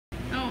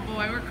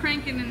boy, we're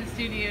cranking in the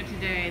studio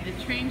today. The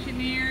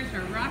Traingineers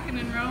are rocking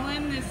and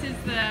rolling. This is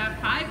the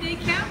 5-day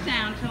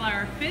countdown till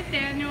our 5th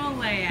annual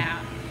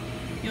layout.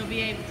 You'll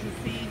be able to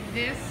see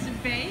this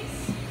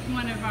base,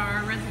 one of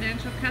our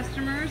residential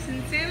customers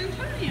in San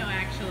Antonio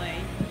actually.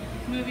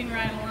 Moving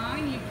right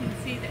along, you can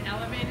see the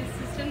elevated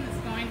system that's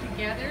going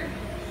together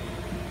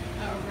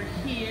over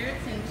here.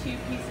 It's in 2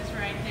 pieces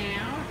right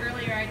now.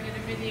 Earlier I did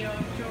a video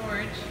of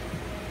George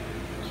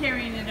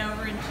carrying it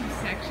over in 2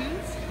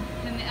 sections,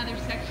 and the other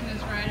section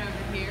is right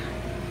over here.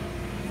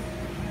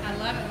 I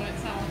love it when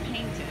it's all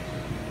painted.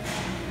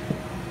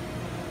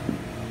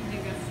 I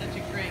think that's such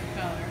a great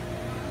color.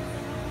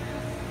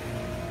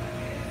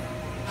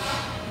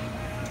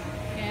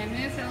 And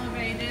this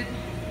elevated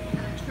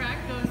track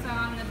goes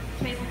on the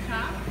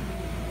tabletop,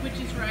 which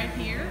is right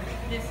here.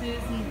 This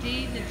is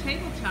indeed the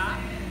tabletop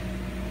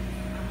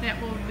that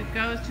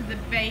goes to the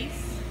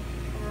base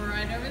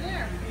right over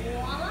there.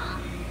 Voila!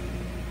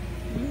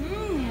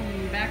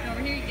 Back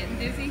over here, you're getting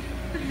dizzy.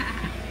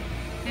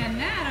 And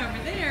that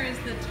over there is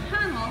the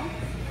tunnel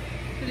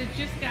that has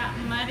just got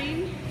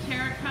mudding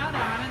terracotta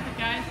on it. The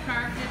guys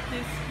carved it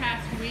this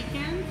past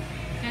weekend,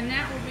 and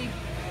that will be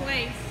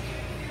placed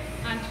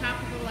on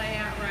top of the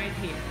layout right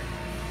here.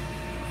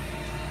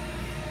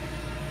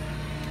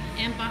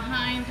 And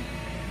behind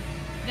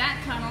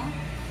that tunnel,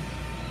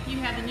 you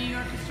have the New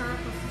York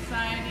Historical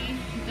Society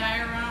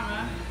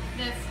diorama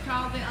that's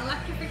called the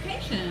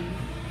Electrification.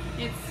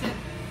 It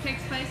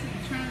takes place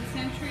at the turn of the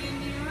century in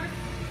New York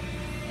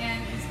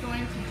and is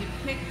going to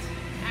depict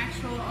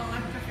actual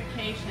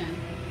electrification.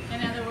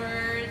 In other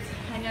words,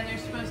 I know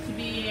there's supposed to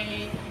be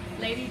a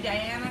Lady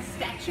Diana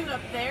statue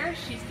up there.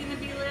 She's going to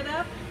be lit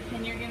up,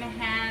 and you're going to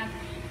have,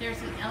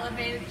 there's an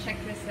elevated, check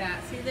this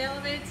out. See the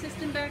elevated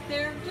system back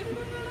there?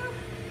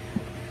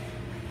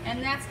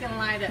 And that's going to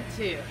light up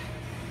too.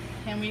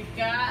 And we've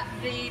got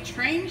the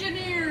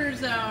Traingineer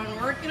zone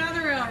working on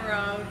the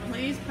railroad.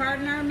 Please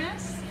pardon our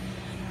mess.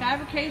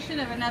 Fabrication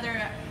of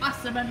another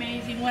awesome,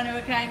 amazing,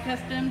 one-of-a-kind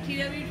custom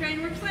TW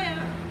Trainworks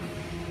layout.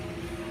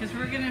 Because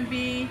we're going to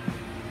be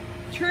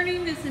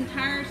turning this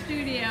entire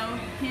studio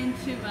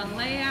into a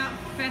layout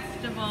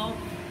festival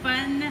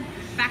fun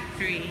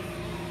factory.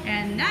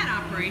 And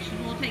that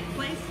operation will take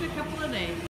place in a couple of days.